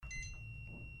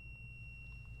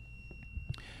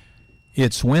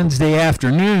It's Wednesday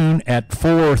afternoon at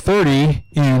 4:30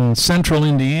 in central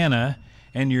Indiana,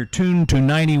 and you're tuned to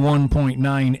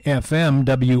 91.9 FM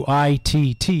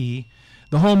WITT,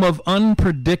 the home of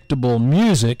unpredictable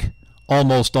music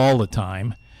almost all the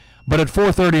time. But at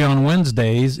 4:30 on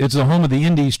Wednesdays, it's the home of the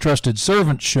Indy's Trusted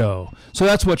Servant Show. So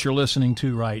that's what you're listening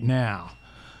to right now.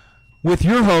 With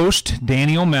your host,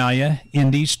 Danny O'Malia,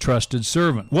 Indy's Trusted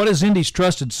Servant. What is Indy's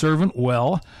Trusted Servant?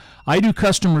 Well, I do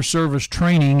customer service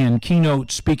training and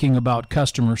keynote speaking about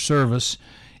customer service.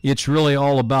 It's really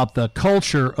all about the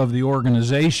culture of the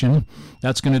organization.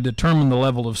 That's going to determine the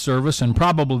level of service and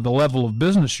probably the level of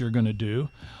business you're going to do.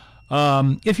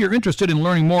 If you're interested in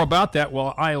learning more about that,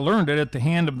 well, I learned it at the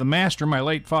hand of the master, my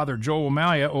late father, Joe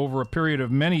O'Malia, over a period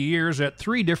of many years at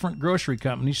 3 different grocery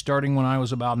companies, starting when I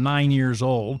was about 9 years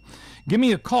old. Give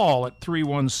me a call at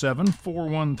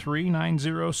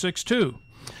 317-413-9062.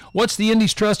 What's the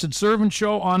Indy's Trusted Servant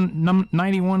Show on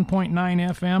 91.9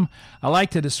 FM? I like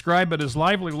to describe it as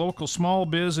lively local small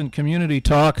biz and community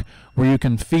talk where you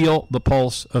can feel the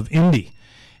pulse of Indy.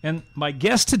 And my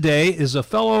guest today is a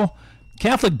fellow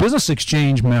Catholic Business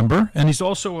Exchange member, and he's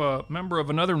also a member of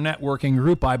another networking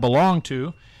group I belong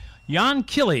to, Jan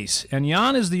Kilies. And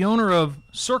Jan is the owner of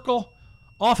Circle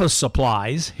Office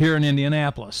Supplies here in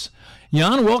Indianapolis.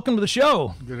 Jan, welcome to the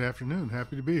show. Good afternoon.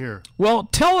 Happy to be here. Well,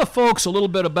 tell the folks a little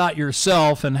bit about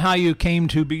yourself and how you came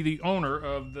to be the owner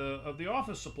of the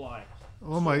office supply.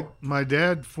 Well, my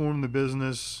dad formed the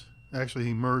business. Actually,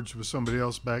 he merged with somebody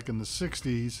else back in the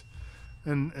 60s.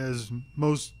 And as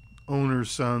most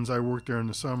owners' sons, I worked there in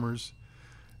the summers.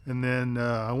 And then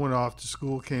I went off to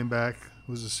school, came back,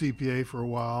 was a CPA for a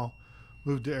while,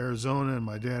 moved to Arizona, and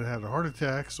my dad had a heart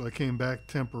attack. So I came back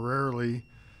temporarily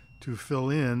to fill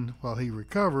in while he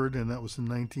recovered, and that was in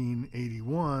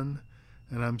 1981,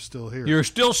 and I'm still here. You're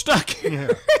still stuck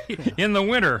here in the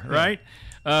winter, right?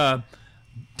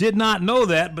 Did not know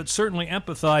that, but certainly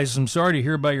empathize. I'm sorry to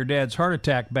hear about your dad's heart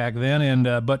attack back then,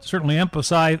 and but certainly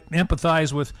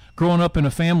empathize with growing up in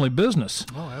a family business.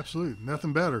 Oh, absolutely.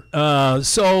 Nothing better.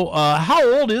 So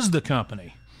how old is the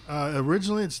company?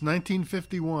 Originally, it's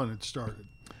 1951 it started.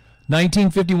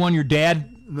 1951, your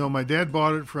dad? No, my dad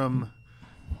bought it from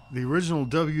the original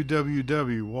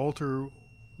WWW, Walter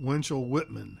Winchell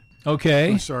Whitman.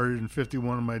 Okay. Who started in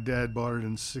 51, and my dad bought it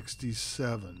in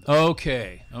 67.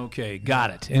 Okay, got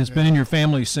it. And it's been in your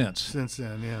family since? Since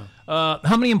then, yeah.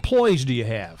 How many employees do you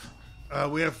have?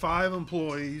 We have 5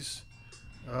 employees,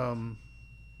 3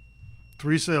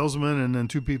 salesmen, and then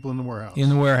 2 people in the warehouse. In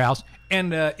the warehouse.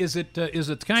 And is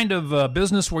it kind of a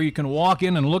business where you can walk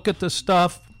in and look at the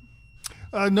stuff?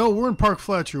 No, we're in Park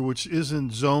Fletcher, which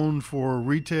isn't zoned for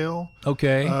retail.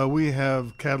 Okay. We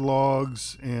have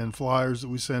catalogs and flyers that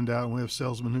we send out, and we have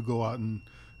salesmen who go out and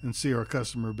see our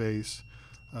customer base.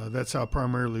 That's how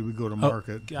primarily we go to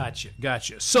market.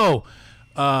 Gotcha. So,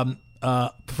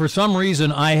 for some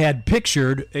reason, I had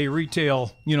pictured a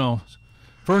retail,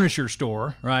 furniture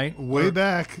store, right? Way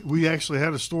back, we actually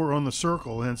had a store on the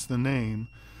Circle, hence the name.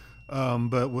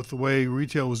 But with the way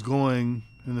retail was going,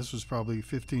 and this was probably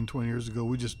 15, 20 years ago,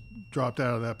 we just dropped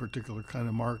out of that particular kind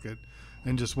of market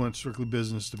and just went strictly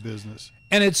business to business.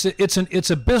 And it's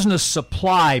a business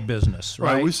supply business,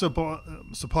 right? We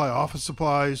supply office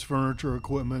supplies, furniture,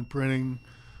 equipment, printing,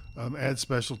 ad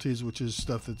specialties, which is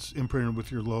stuff that's imprinted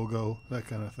with your logo, that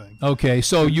kind of thing. Okay,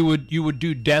 so you would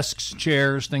do desks,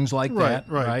 chairs, things like that,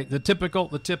 right? The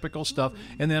typical stuff,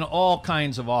 and then all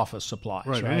kinds of office supplies,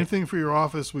 right? Anything for your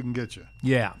office, we can get you.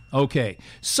 Yeah. Okay.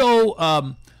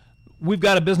 So we've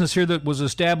got a business here that was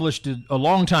established a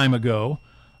long time ago.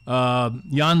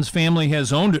 Jan's family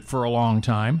has owned it for a long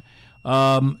time.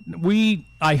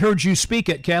 I heard you speak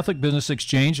at Catholic Business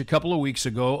Exchange a couple of weeks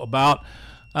ago about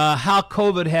how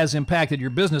COVID has impacted your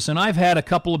business, and I've had a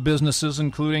couple of businesses,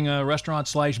 including a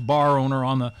restaurant/bar owner,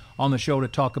 on the show to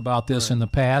talk about this in the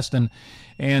past, and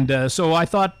so I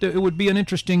thought it would be an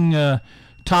interesting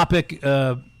topic.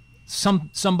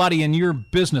 Somebody in your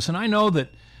business, and I know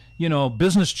that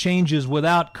business changes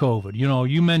without COVID.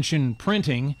 You mentioned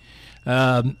printing.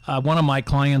 One of my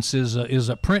clients is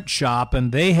a print shop,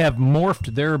 and they have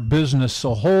morphed their business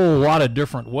a whole lot of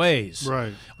different ways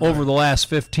over the last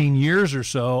 15 years or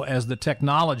so as the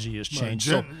technology has changed.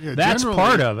 So that's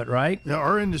part of it, right? Yeah,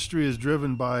 our industry is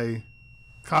driven by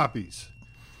copies.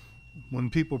 When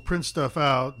people print stuff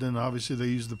out, then obviously they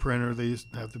use the printer. They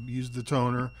have to use the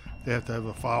toner. They have to have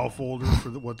a file folder for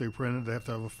what they printed. They have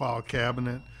to have a file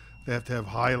cabinet. They have to have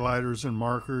highlighters and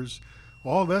markers.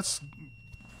 All that's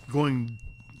going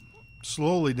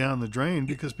slowly down the drain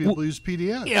because people use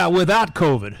PDFs. Yeah, without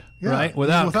COVID, right?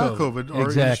 Without COVID, our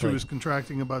exactly. industry was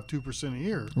contracting about 2% a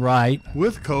year. Right.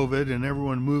 With COVID and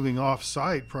everyone moving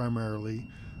off-site primarily,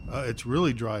 it's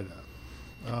really dried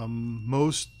up.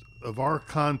 Most of our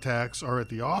contacts are at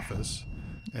the office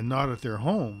and not at their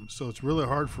home, so it's really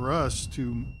hard for us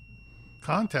to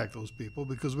contact those people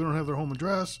because we don't have their home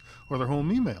address or their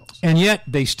home emails. And yet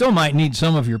they still might need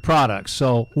some of your products.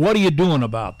 So what are you doing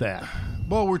about that?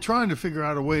 Well, we're trying to figure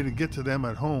out a way to get to them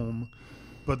at home,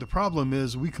 but the problem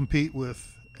is we compete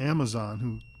with Amazon,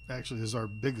 who actually is our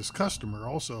biggest customer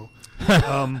also.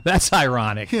 That's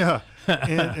ironic. Yeah.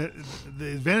 And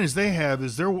the advantage they have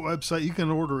is their website, you can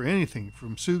order anything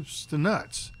from soups to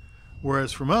nuts.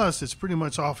 Whereas from us, it's pretty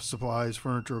much office supplies,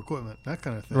 furniture, equipment, that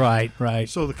kind of thing. Right.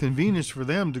 So the convenience for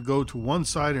them to go to one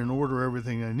site and order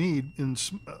everything they need in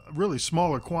really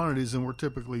smaller quantities than we're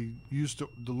typically used to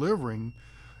delivering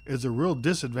is a real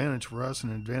disadvantage for us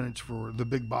and an advantage for the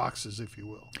big boxes, if you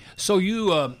will. So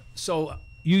you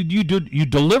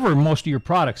deliver most of your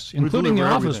products, including your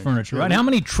office furniture, right? How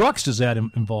many trucks does that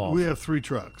involve? We have 3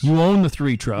 trucks. You own the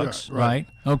 3 trucks, Yeah, right?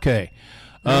 Okay.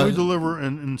 We deliver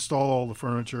and install all the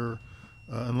furniture.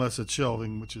 Unless it's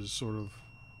shelving, which is sort of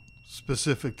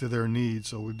specific to their needs,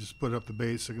 so we just put up the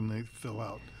basic and they fill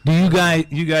out. Do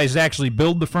you guys actually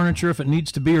build the furniture if it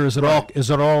needs to be, or is it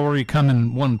already come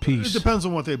in one piece? It depends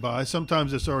on what they buy.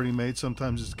 Sometimes it's already made,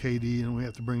 sometimes it's KD, and we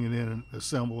have to bring it in and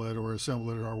assemble it, or assemble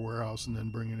it at our warehouse and then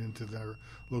bring it into their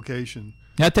location.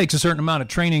 That takes a certain amount of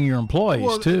training your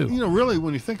employees too. Really,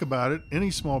 when you think about it,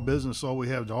 any small business, all we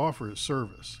have to offer is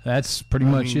service. That's pretty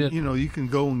much it. You can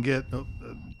go and get a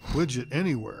widget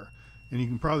anywhere, and you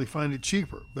can probably find it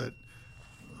cheaper. But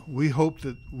we hope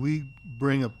that we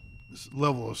bring a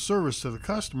level of service to the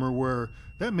customer where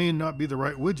that may not be the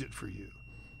right widget for you.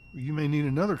 You may need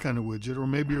another kind of widget, or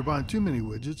maybe you're buying too many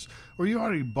widgets, or you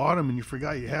already bought them and you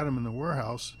forgot you had them in the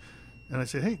warehouse. And I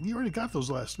said, hey, you already got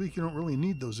those last week. You don't really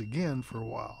need those again for a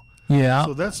while. Yeah.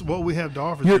 So that's what we have to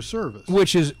offer through service.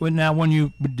 Which is, now when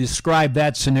you describe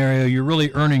that scenario, you're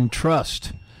really earning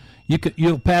trust.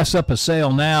 You'll pass up a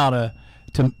sale now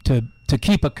to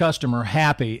keep a customer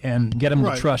happy and get them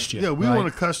to trust you. Yeah, we want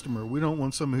a customer. We don't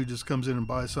want somebody who just comes in and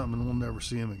buys something and we'll never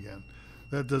see him again.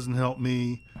 That doesn't help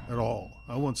me at all.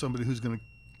 I want somebody who's going to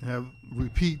have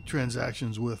repeat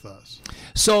transactions with us.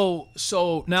 So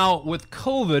now with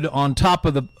COVID on top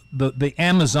of the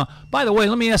Amazon. By the way,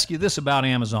 let me ask you this about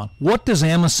Amazon. What does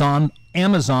Amazon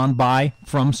buy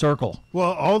from Circle?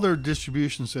 Well, all their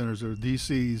distribution centers or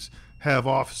DCs have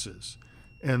offices,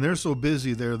 and they're so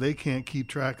busy there they can't keep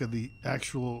track of the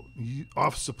actual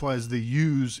office supplies they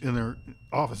use in their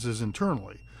offices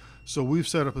internally. So we've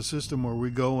set up a system where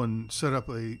we go and set up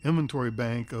a inventory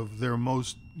bank of their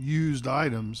most used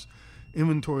items,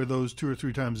 inventory those 2 or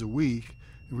 3 times a week,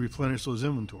 and replenish those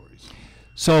inventories.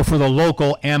 So for the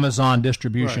local Amazon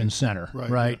distribution center,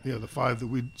 right? Yeah, the 5 that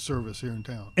we service here in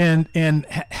town. And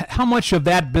how much of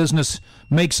that business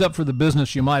makes up for the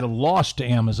business you might have lost to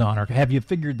Amazon, or have you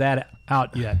figured that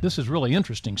out yet? This is really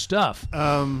interesting stuff.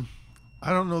 I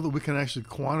don't know that we can actually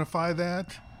quantify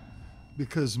that,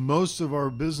 because most of our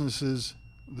businesses,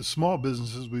 the small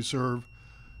businesses we serve,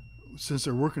 since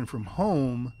they're working from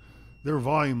home, their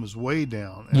volume is way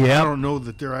down. And I don't know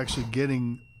that they're actually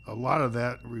getting a lot of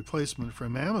that replacement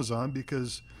from Amazon,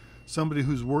 because somebody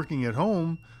who's working at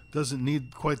home doesn't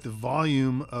need quite the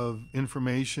volume of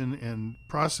information and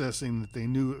processing that they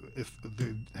knew if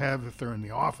they're in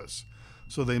the office.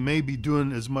 So they may be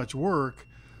doing as much work,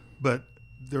 but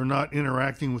they're not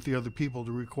interacting with the other people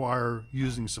to require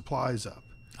using supplies up.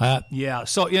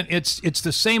 So it's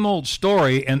the same old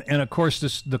story, and of course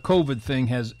the COVID thing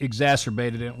has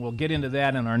exacerbated it. We'll get into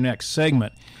that in our next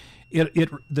segment.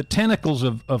 The tentacles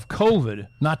of COVID,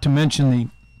 not to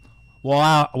mention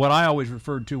what I always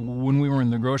referred to when we were in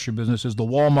the grocery business as the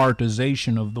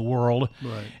Walmartization of the world,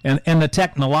 right. and the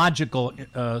technological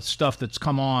stuff that's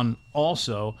come on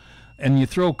also. And you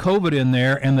throw COVID in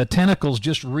there, and the tentacles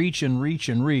just reach and reach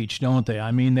and reach, don't they?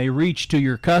 I mean, they reach to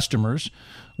your customers,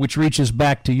 which reaches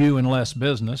back to you in less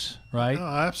business, right? Oh,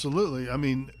 absolutely. I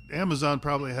mean, Amazon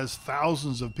probably has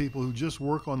thousands of people who just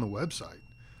work on the website.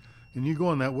 And you go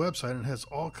on that website, and it has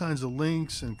all kinds of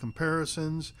links and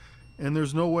comparisons. And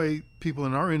there's no way people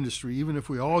in our industry, even if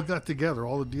we all got together,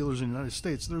 all the dealers in the United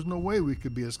States, there's no way we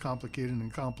could be as complicated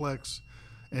and complex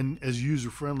and as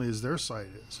user-friendly as their site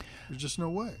is. There's just no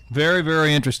way. Very,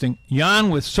 very interesting. Jan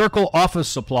with Circle Office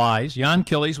Supplies, Jan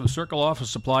Kilies with Circle Office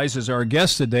Supplies is our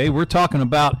guest today. We're talking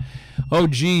about Oh,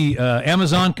 gee,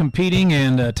 Amazon competing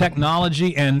and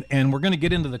technology, and we're going to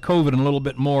get into the COVID in a little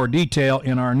bit more detail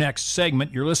in our next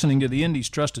segment. You're listening to the Indy's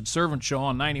Trusted Servant Show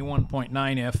on 91.9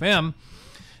 FM,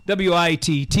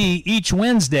 WITT, each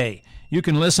Wednesday. You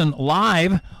can listen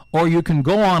live, or you can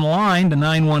go online to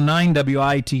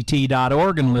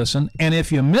 919witt.org and listen. And if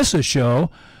you miss a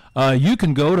show, you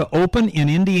can go to Open in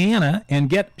Indiana and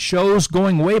get shows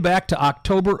going way back to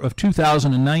October of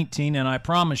 2019, and I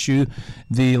promise you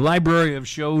the library of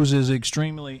shows is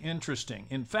extremely interesting.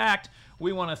 In fact,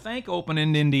 we want to thank Open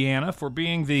in Indiana for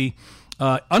being the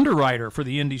underwriter for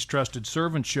the Indy's Trusted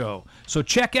Servant Show. So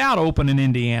check out Open in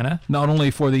Indiana, not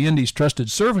only for the Indy's Trusted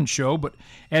Servant Show, but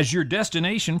as your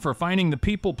destination for finding the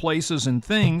people, places, and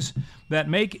things that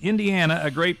make Indiana a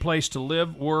great place to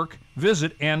live, work,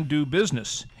 visit, and do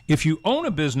business. If you own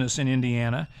a business in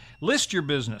Indiana, list your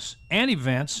business and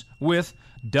events with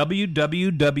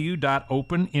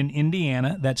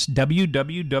www.openinIndiana. That's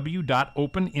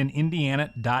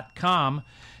www.openinIndiana.com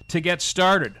to get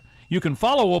started. You can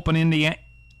follow Open in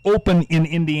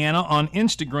Indiana on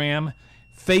Instagram,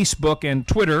 Facebook, and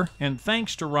Twitter. And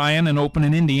thanks to Ryan and Open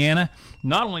in Indiana,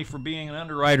 not only for being an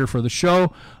underwriter for the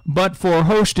show, but for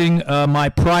hosting my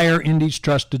prior Indy's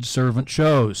Trusted Servant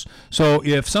shows. So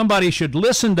if somebody should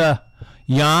listen to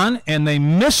Jan and they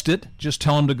missed it, just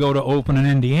tell them to go to Open in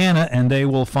Indiana and they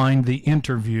will find the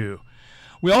interview.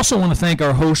 We also want to thank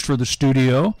our host for the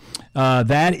studio.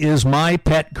 That is My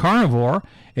Pet Carnivore,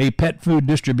 a pet food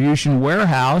distribution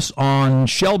warehouse on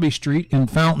Shelby Street in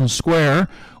Fountain Square,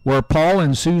 where Paul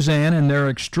and Suzanne and their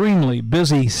extremely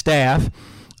busy staff,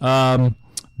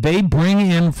 they bring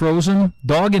in frozen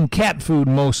dog and cat food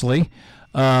mostly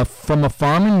from a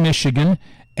farm in Michigan,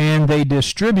 and they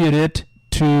distribute it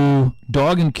to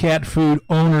dog and cat food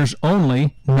owners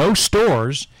only, no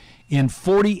stores, in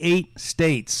 48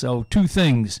 states. So two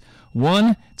things.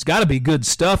 One, it's got to be good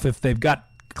stuff if they've got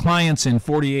clients in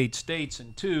 48 states.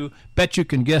 And two, bet you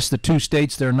can guess the two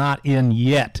states they're not in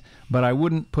yet, but I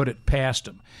wouldn't put it past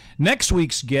them. Next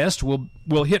week's guest will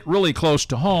hit really close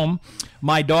to home.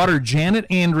 My daughter Janet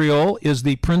Andriol is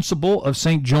the principal of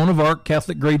St. Joan of Arc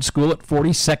Catholic Grade School at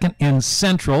 42nd and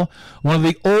Central, one of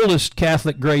the oldest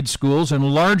Catholic grade schools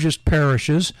and largest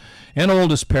parishes and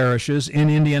oldest parishes in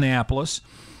Indianapolis.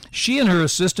 She and her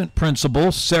assistant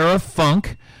principal, Sarah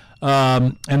Funk,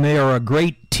 and they are a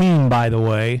great team, by the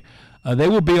way. They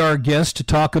will be our guests to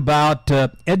talk about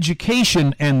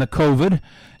education and the COVID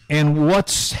and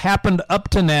what's happened up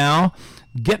to now,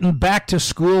 getting back to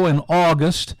school in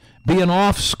August, being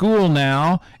off school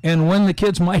now, and when the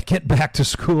kids might get back to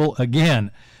school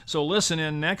again. So listen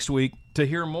in next week to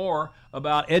hear more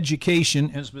about education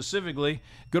and specifically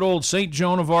good old St.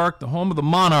 Joan of Arc, the home of the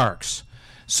Monarchs.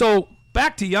 So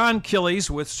back to Jan Kilies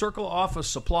with Circle Office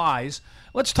Supplies.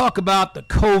 Let's talk about the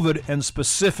COVID and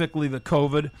specifically the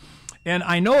COVID. And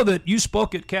I know that you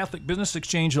spoke at Catholic Business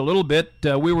Exchange a little bit.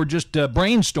 We were just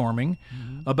brainstorming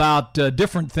about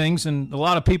different things, and a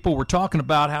lot of people were talking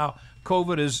about how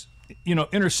COVID is,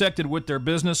 intersected with their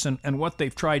business and what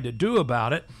they've tried to do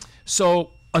about it.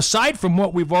 So aside from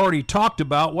what we've already talked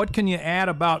about, what can you add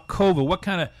about COVID? What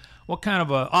kind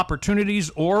of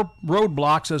opportunities or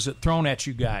roadblocks has it thrown at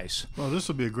you guys? Well, this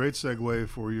will be a great segue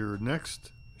for your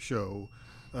next show.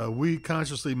 We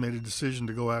consciously made a decision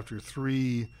to go after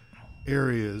three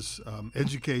areas: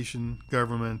 education,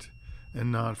 government,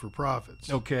 and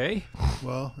non-for-profits. Okay.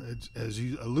 Well, as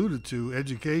you alluded to,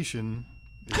 education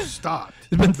is stopped.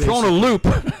 It's been thrown a loop.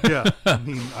 Yeah. I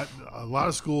mean, a lot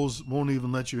of schools won't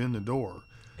even let you in the door.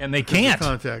 And they can't.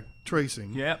 Contact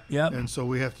tracing. Yep. And so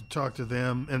we have to talk to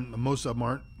them, and most of them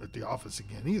aren't at the office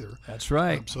again either. That's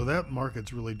right. So that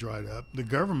market's really dried up. The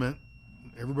government,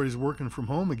 everybody's working from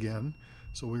home again,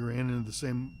 so we ran into the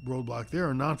same roadblock there.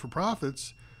 And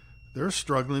non-for-profits, they're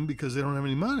struggling because they don't have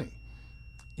any money.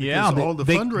 Yeah, all the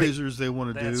fundraisers they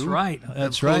want to do. That's right.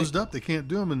 That's closed up. They can't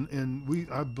do them. And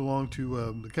I belong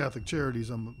to the Catholic Charities.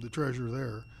 I'm the treasurer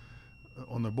there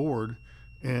on the board,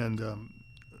 and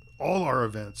all our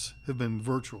events have been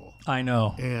virtual. I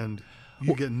know. And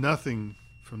you get nothing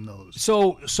from those.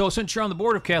 So since you're on the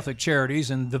board of Catholic Charities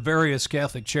and the various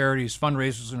Catholic Charities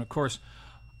fundraisers, and of course,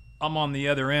 I'm on the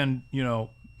other end,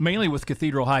 mainly with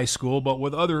Cathedral High School, but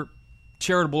with other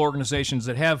charitable organizations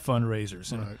that have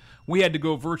fundraisers. And we had to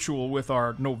go virtual with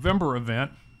our November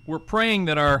event. We're praying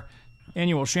that our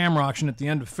annual Shamrock auction at the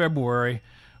end of February,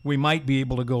 we might be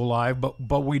able to go live,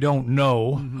 but we don't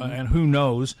know, and who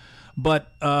knows.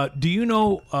 But do you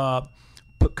know,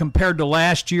 compared to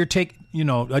last year, take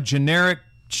a generic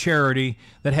charity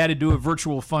that had to do a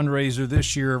virtual fundraiser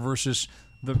this year versus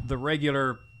the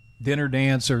regular dinner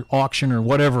dance or auction or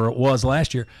whatever it was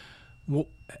last year,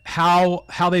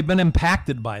 how they've been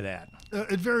impacted by that.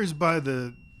 It varies by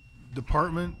the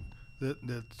department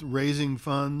that's raising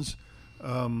funds.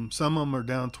 Some of them are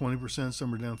down 20%,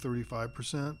 some are down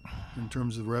 35% in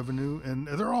terms of revenue, and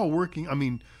they're all working. I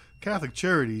mean, Catholic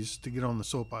Charities, to get on the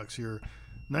soapbox here,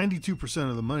 92%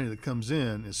 of the money that comes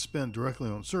in is spent directly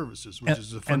on services, which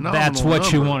is a phenomenal number. And that's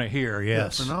what you want to hear,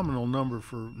 yes. Yeah, phenomenal number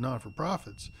for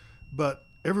not-for-profits. But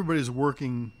everybody's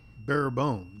working bare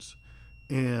bones.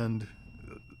 And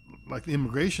like the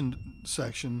immigration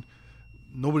section,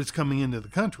 nobody's coming into the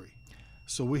country.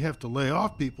 So we have to lay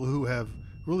off people who have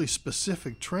really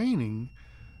specific training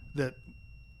that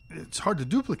it's hard to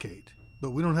duplicate.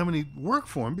 But we don't have any work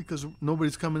for them because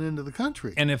nobody's coming into the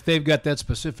country. And if they've got that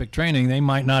specific training, they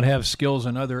might not have skills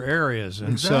in other areas.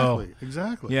 And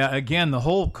Exactly. Yeah, again, the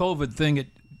whole COVID thing, it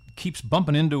keeps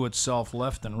bumping into itself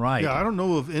left and right. Yeah, I don't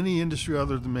know of any industry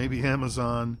other than maybe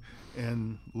Amazon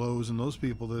and Lowe's and those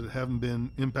people that haven't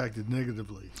been impacted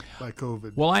negatively by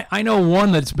COVID. Well, I know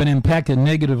one that's been impacted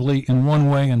negatively in one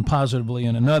way and positively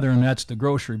in another, and that's the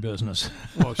grocery business.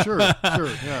 Well, sure,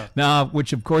 yeah. Now,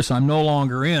 which of course I'm no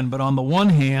longer in, but on the one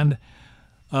hand,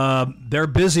 they're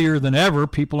busier than ever.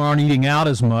 People aren't eating out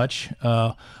as much.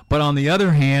 But on the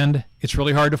other hand, it's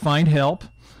really hard to find help.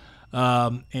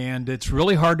 And it's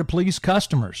really hard to please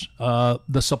customers.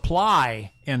 The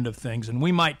supply end of things, and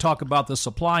we might talk about the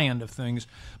supply end of things,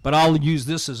 but I'll use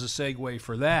this as a segue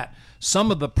for that. Some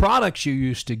of the products you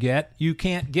used to get, you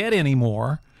can't get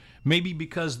anymore, maybe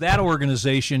because that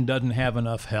organization doesn't have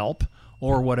enough help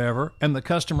or whatever, and the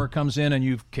customer comes in and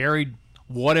you've carried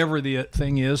whatever the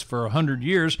thing is for 100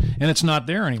 years, and it's not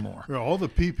there anymore. Yeah, all the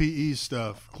PPE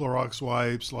stuff, Clorox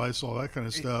wipes, Lysol, that kind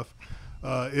of stuff,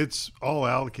 it's all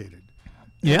allocated.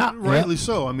 Yeah, rightly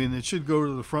so. I mean, it should go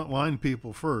to the frontline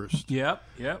people first. Yep.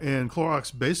 And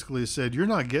Clorox basically said, you're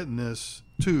not getting this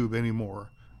tube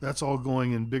anymore. That's all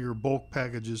going in bigger bulk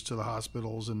packages to the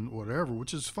hospitals and whatever,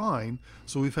 which is fine.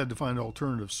 So we've had to find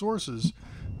alternative sources.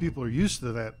 People are used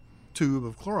to that tube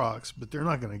of Clorox, but they're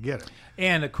not going to get it.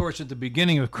 And of course, at the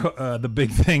beginning of the big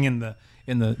thing in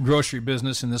the grocery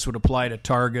business, and this would apply to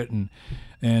Target and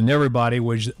everybody,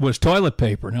 was toilet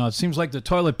paper. Now it seems like the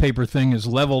toilet paper thing is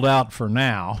leveled out for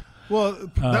now. Well,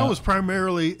 that was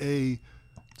primarily a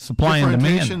supply and demand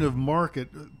differentiation of market.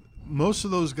 Most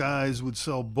of those guys would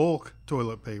sell bulk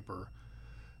toilet paper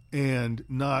and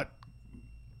not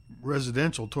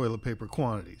residential toilet paper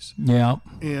quantities. Yeah.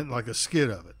 And like a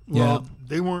skid of it. Well,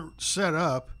 they weren't set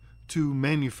up to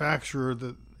manufacture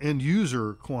the end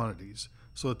user quantities.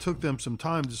 So it took them some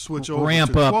time to switch over to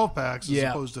 12 packs as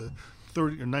opposed to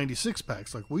 30 or 96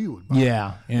 packs like we would buy.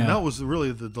 Yeah. And that was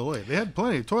really the delay. They had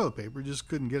plenty of toilet paper, just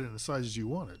couldn't get it in the sizes you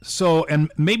wanted. So,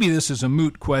 and maybe this is a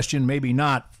moot question, maybe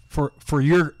not. For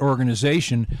your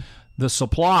organization, the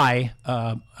supply,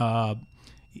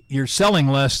 you're selling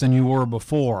less than you were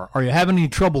before. Are you having any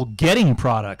trouble getting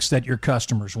products that your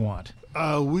customers want?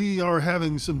 We are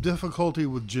having some difficulty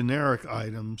with generic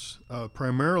items,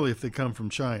 primarily if they come from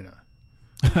China.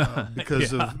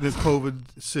 Because of the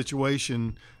COVID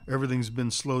situation, everything's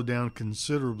been slowed down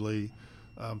considerably.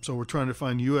 So we're trying to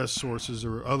find U.S. sources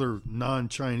or other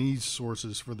non-Chinese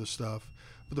sources for the stuff.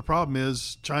 But the problem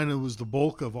is China was the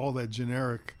bulk of all that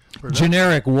generic production.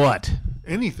 Generic what?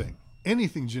 Anything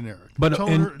generic. But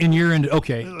toner, in your end,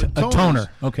 okay, a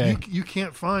toner. Okay. You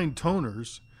can't find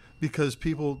toners because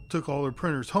people took all their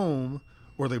printers home,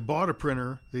 or they bought a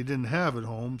printer they didn't have at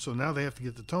home, so now they have to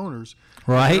get the toners.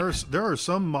 Right. There are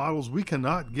some models we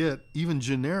cannot get, even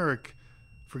generic,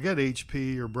 forget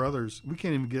HP or Brothers, we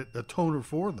can't even get a toner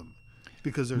for them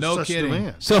because there's such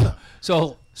demand.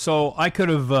 So I could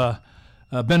have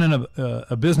been in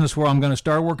a business where I'm going to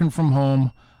start working from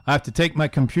home. I have to take my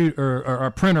computer or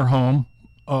a printer home,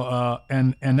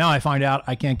 and now I find out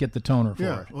I can't get the toner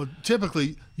for it. Well,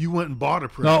 typically you went and bought a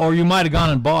printer. No, or you might have gone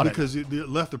and bought because you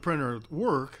left the printer at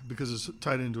work because it's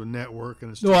tied into a network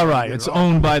and it's it's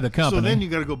owned by the company. So then you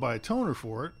got to go buy a toner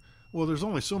for it. Well, there's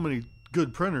only so many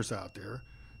good printers out there.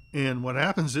 And what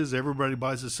happens is everybody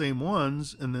buys the same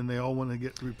ones, and then they all want to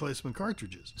get replacement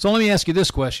cartridges. So let me ask you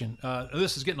this question.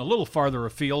 This is getting a little farther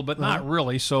afield, but not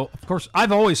really. So, of course,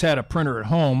 I've always had a printer at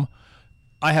home.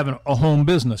 I have a home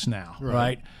business now,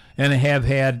 right? And I have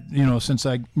had, since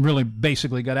I really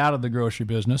basically got out of the grocery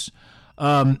business.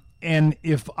 And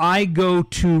if I go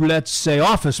to, let's say,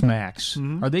 Office Max,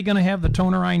 are they going to have the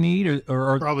toner I need?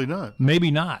 Or Probably not.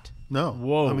 Maybe not. No.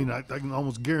 Whoa. I mean, I can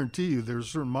almost guarantee you there's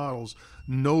certain models,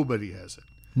 nobody has it.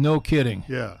 No kidding.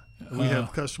 Yeah. We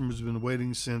have customers who've been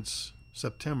waiting since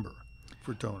September.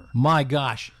 for toner. My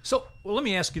gosh. So let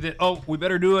me ask you that. Oh, we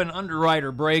better do an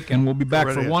underwriter break, and we'll be back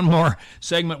for ahead. one more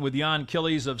segment with Jan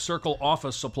Kilies of Circle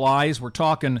Office Supplies. We're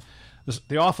talking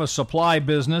the office supply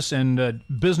business and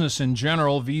business in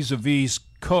general vis-a-vis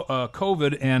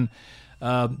COVID, and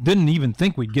didn't even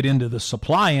think we'd get into the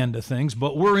supply end of things,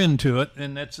 but we're into it,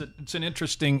 and it's an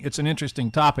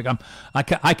interesting topic. I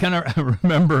kind of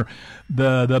remember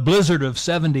the blizzard of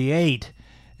 '78.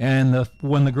 And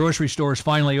when the grocery stores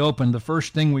finally opened, the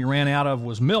first thing we ran out of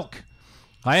was milk.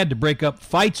 I had to break up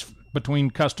fights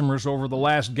between customers over the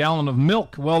last gallon of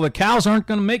milk. Well, the cows aren't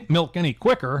going to make milk any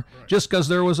quicker just because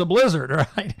there was a blizzard,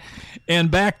 right? And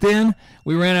back then,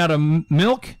 we ran out of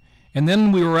milk, and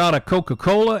then we were out of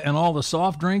Coca-Cola and all the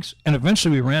soft drinks, and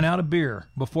eventually we ran out of beer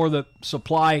before the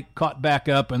supply caught back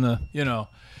up, and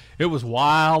it was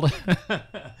wild.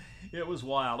 It was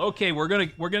wild. Okay, we're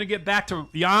gonna get back to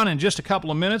Jan in just a couple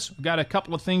of minutes. We've got a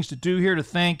couple of things to do here to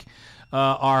thank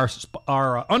our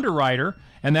underwriter,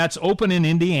 and that's Open in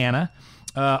Indiana.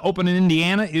 Open in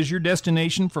Indiana is your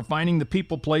destination for finding the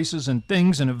people, places, and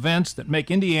things and events that make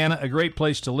Indiana a great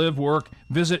place to live, work,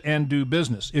 visit, and do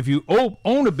business. If you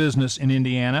own a business in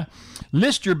Indiana,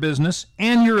 list your business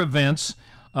and your events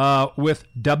with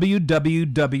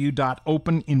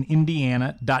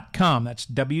www.openinindiana.com. That's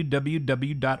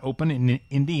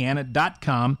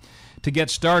www.openindiana.com to get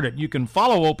started. You can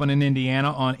follow Open in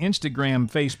Indiana on Instagram,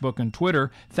 Facebook, and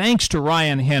Twitter. Thanks to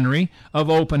Ryan Henry of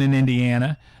Open in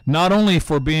Indiana, not only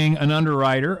for being an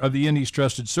underwriter of the Indy's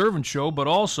Trusted Servant Show, but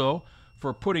also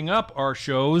for putting up our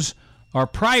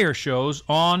prior shows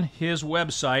on his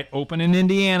website, Open in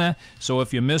Indiana. So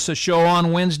if you miss a show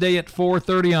on Wednesday at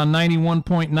 4:30 on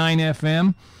 91.9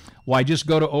 FM, why, just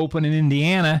go to Open in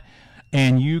Indiana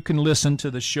and you can listen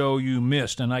to the show you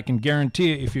missed. And I can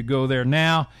guarantee you, if you go there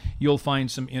now, you'll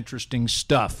find some interesting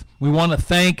stuff. We want to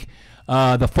thank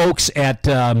the folks at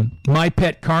My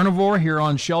Pet Carnivore here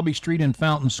on Shelby Street in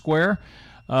Fountain Square,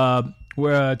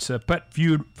 where it's a pet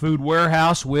food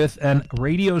warehouse with a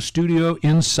radio studio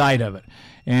inside of it.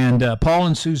 And Paul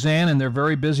and Suzanne and their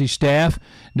very busy staff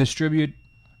distribute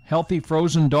healthy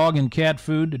frozen dog and cat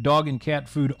food to dog and cat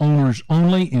food owners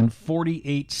only in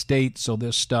 48 states, so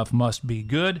this stuff must be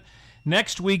good.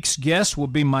 Next week's guest will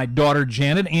be my daughter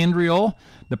Janet Andriol,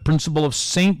 the principal of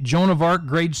St. Joan of Arc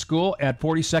Grade School at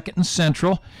 42nd and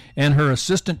Central, and her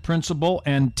assistant principal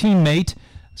and teammate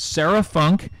Sarah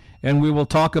Funk. And we will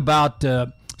talk about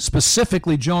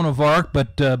specifically Joan of Arc,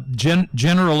 but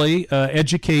generally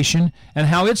education and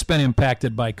how it's been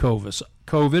impacted by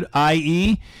COVID,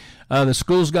 i.e., the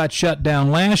schools got shut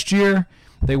down last year.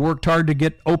 They worked hard to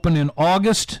get open in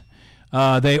August.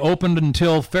 They opened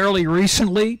until fairly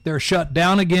recently. They're shut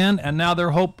down again, and now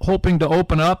they're hoping to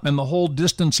open up, and the whole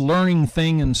distance learning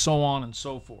thing and so on and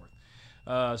so forth.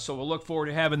 So we'll look forward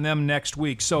to having them next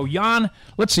week. So, Jan,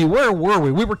 let's see, where were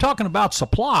we? We were talking about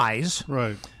supplies.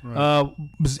 Right.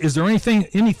 Is there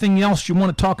anything else you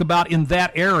want to talk about in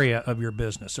that area of your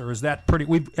business, or is that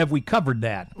have we covered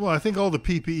that? Well, I think all the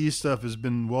PPE stuff has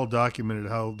been well documented,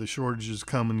 how the shortages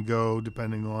come and go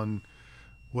depending on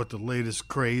what the latest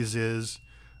craze is.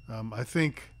 I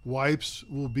think wipes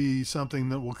will be something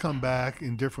that will come back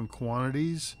in different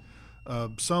quantities.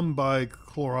 Some by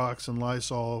Clorox and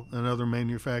Lysol and other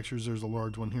manufacturers. There's a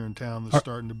large one here in town that's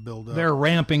starting to build up. They're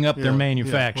ramping up their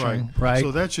manufacturing, right?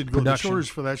 So that should go. Production. The shortage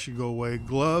for that should go away.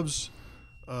 Gloves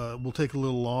will take a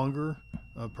little longer,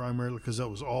 primarily because that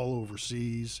was all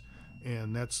overseas,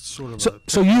 and that's sort of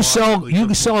so you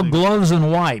sell gloves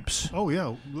and wipes. Oh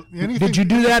yeah. Did you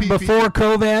do that before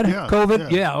COVID? Yeah.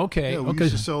 COVID? Yeah. Okay. Yeah, we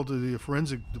used to sell to the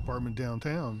forensic department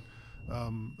downtown,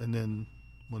 and then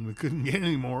when we couldn't get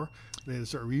any more, they had to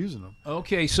start reusing them.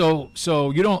 Okay, so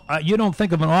you don't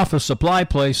think of an office supply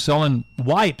place selling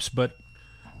wipes, but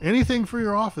anything for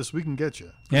your office we can get you.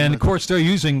 And of course they're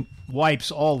using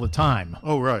wipes all the time.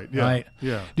 Oh right, yeah, right.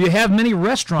 Yeah. Do you have many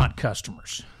restaurant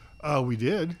customers? We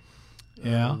did.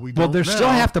 Yeah. We well, don't they now. still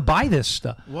have to buy this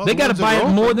stuff. Well, they got to buy it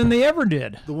more than they ever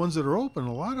did. The ones that are open,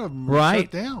 a lot of them are shut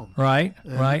down. Right.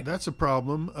 That's a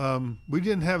problem. We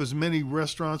didn't have as many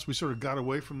restaurants. We sort of got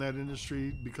away from that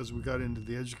industry because we got into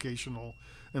the educational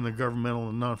and the governmental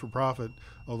and non-for-profit,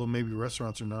 although maybe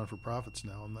restaurants are non-for-profits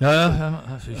now.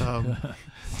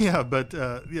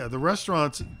 The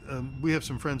restaurants, we have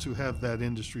some friends who have that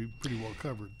industry pretty well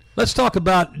covered. Let's talk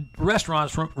about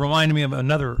restaurants. Reminding me of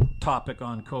another topic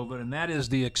on COVID, and that is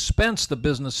the expense the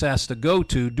business has to go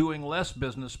to doing less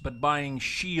business but buying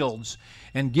shields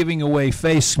and giving away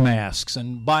face masks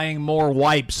and buying more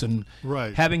wipes and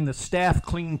having the staff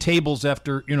clean tables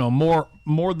after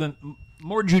more than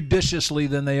more judiciously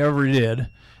than they ever did,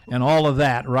 and all of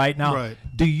that. Right now, Right.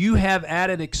 do you have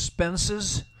added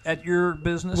expenses at your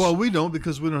business? Well, we don't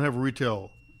because we don't have a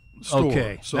retail store.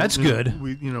 Okay, So, that's you know, good.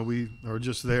 we are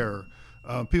just there.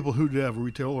 People who do have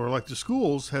retail or like the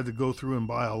schools had to go through and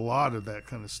buy a lot of that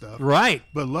kind of stuff. Right.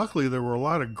 But luckily, there were a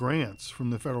lot of grants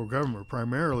from the federal government,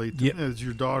 primarily, Yep. as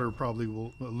your daughter probably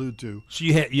will allude to.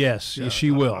 She yes, Yeah,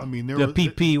 she will. I mean, there the was-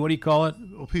 PP. What do you call it?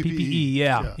 PPE.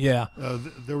 Yeah.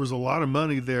 There was a lot of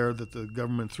money there that the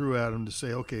government threw at them to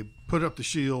say, okay, put up the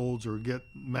shields or get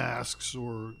masks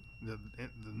or the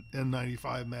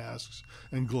N95 masks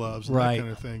and gloves and Right. that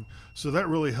kind of thing. So that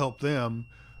really helped them.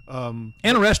 And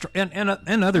a restaurant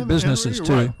and other businesses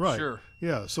too. Right. Sure.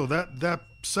 Yeah. So that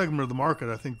segment of the market,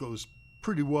 I think, goes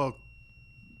pretty well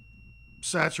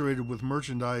saturated with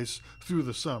merchandise through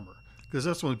the summer because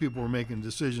that's when people were making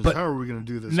decisions. But how are we going to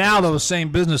do this? Now kind of those stuff? same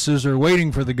businesses are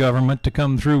waiting for the government to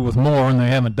come through with more, and they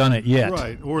haven't done it yet.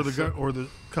 Right. Or the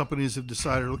companies have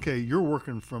decided, okay, you're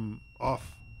working from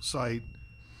off-site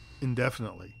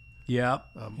indefinitely. Yeah.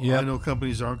 I know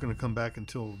companies aren't going to come back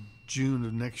until June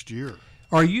of next year.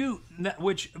 Are you?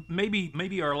 Which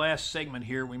maybe our last segment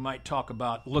here, we might talk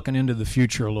about looking into the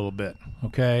future a little bit.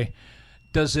 Okay.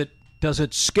 Does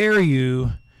it scare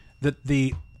you that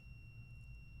the?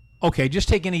 Okay, just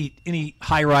take any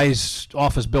high-rise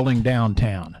office building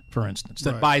downtown, for instance,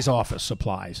 that Right. buys office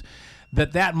supplies,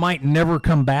 that might never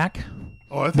come back.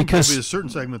 Oh, I think Because- there'll be a certain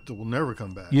segment that will never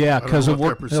come back. Yeah, I don't because know of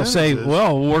what work. that They'll say, percentage is.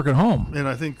 "Well, we'll work at home." And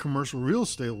I think commercial real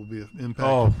estate will be impacted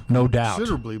Oh, no doubt.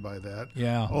 considerably by that.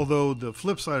 Yeah. Although the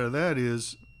flip side of that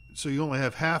is, so you only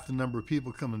have half the number of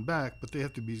people coming back, but they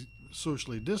have to be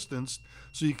socially distanced,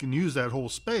 so you can use that whole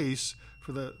space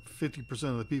for the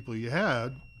 50% of the people you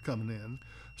had coming in.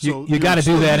 So You you're gotta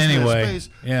do still that using anyway. space,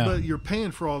 Yeah. But you're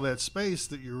paying for all that space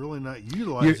that you're really not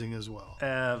utilizing as well.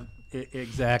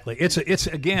 Exactly. It's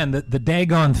again the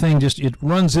daggone thing. Just it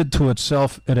runs into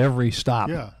itself at every stop.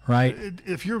 Yeah. Right.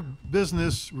 If your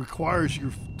business requires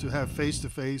you to have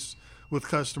face-to-face with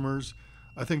customers,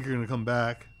 I think you're going to come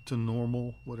back to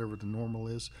normal, whatever the normal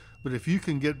is. But if you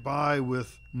can get by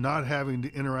with not having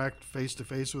to interact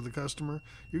face-to-face with a customer,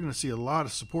 you're going to see a lot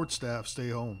of support staff stay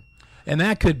home. And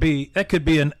that could be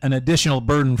an additional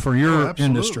burden for your Absolutely.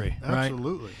 industry, right?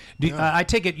 Absolutely. I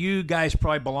take it you guys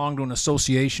probably belong to an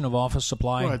association of office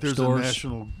supply Right, there's stores. a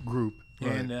national group.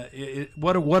 Right. And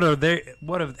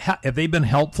have they been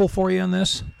helpful for you in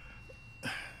this?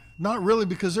 Not really,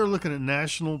 because they're looking at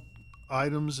national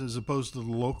items as opposed to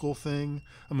the local thing.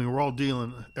 I mean,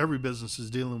 every business is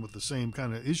dealing with the same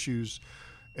kind of issues,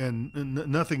 and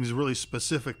nothing's really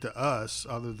specific to us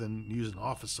other than using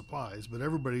office supplies. But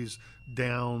everybody's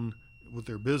down with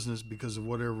their business because of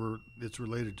whatever it's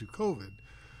related to COVID.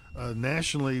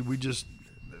 Nationally,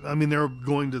 they're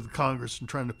going to the Congress and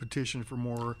trying to petition for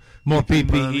more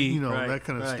PPE, money, right, that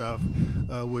kind of right. stuff,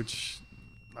 which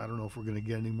I don't know if we're going to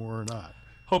get any more or not.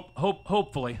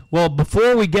 Hopefully. Well,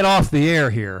 before we get off the air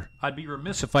here, I'd be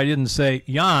remiss if I didn't say,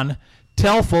 Jan,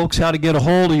 tell folks how to get a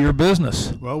hold of your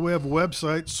business. Well, we have a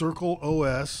website,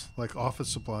 CircleOS, like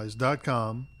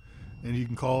officesupplies.com, and you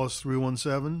can call us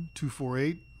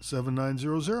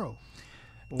 317-248-7900.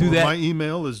 Do that. My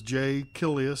email is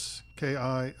jkilies,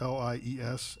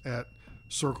 Kilies, at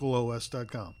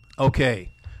circleos.com. Okay.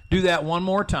 Do that one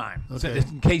more time, Okay.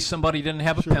 in case somebody didn't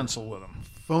have a pencil with them.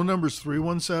 Phone number is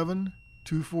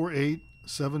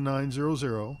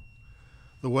 317-248-7900.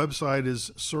 The website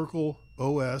is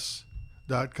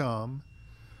circleos.com,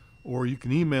 or you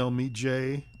can email me,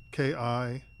 jkilies,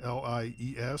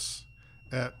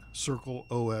 at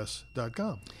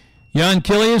circleos.com. Jan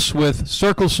Kilies with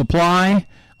Circle Supply,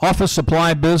 office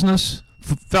supply business,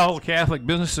 fellow Catholic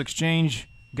Business Exchange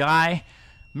guy.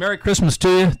 Merry Christmas to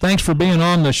you. Thanks for being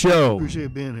on the show.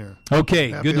 Appreciate being here.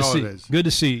 Okay, Happy good to holidays. see. Good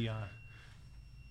to see you, Jan.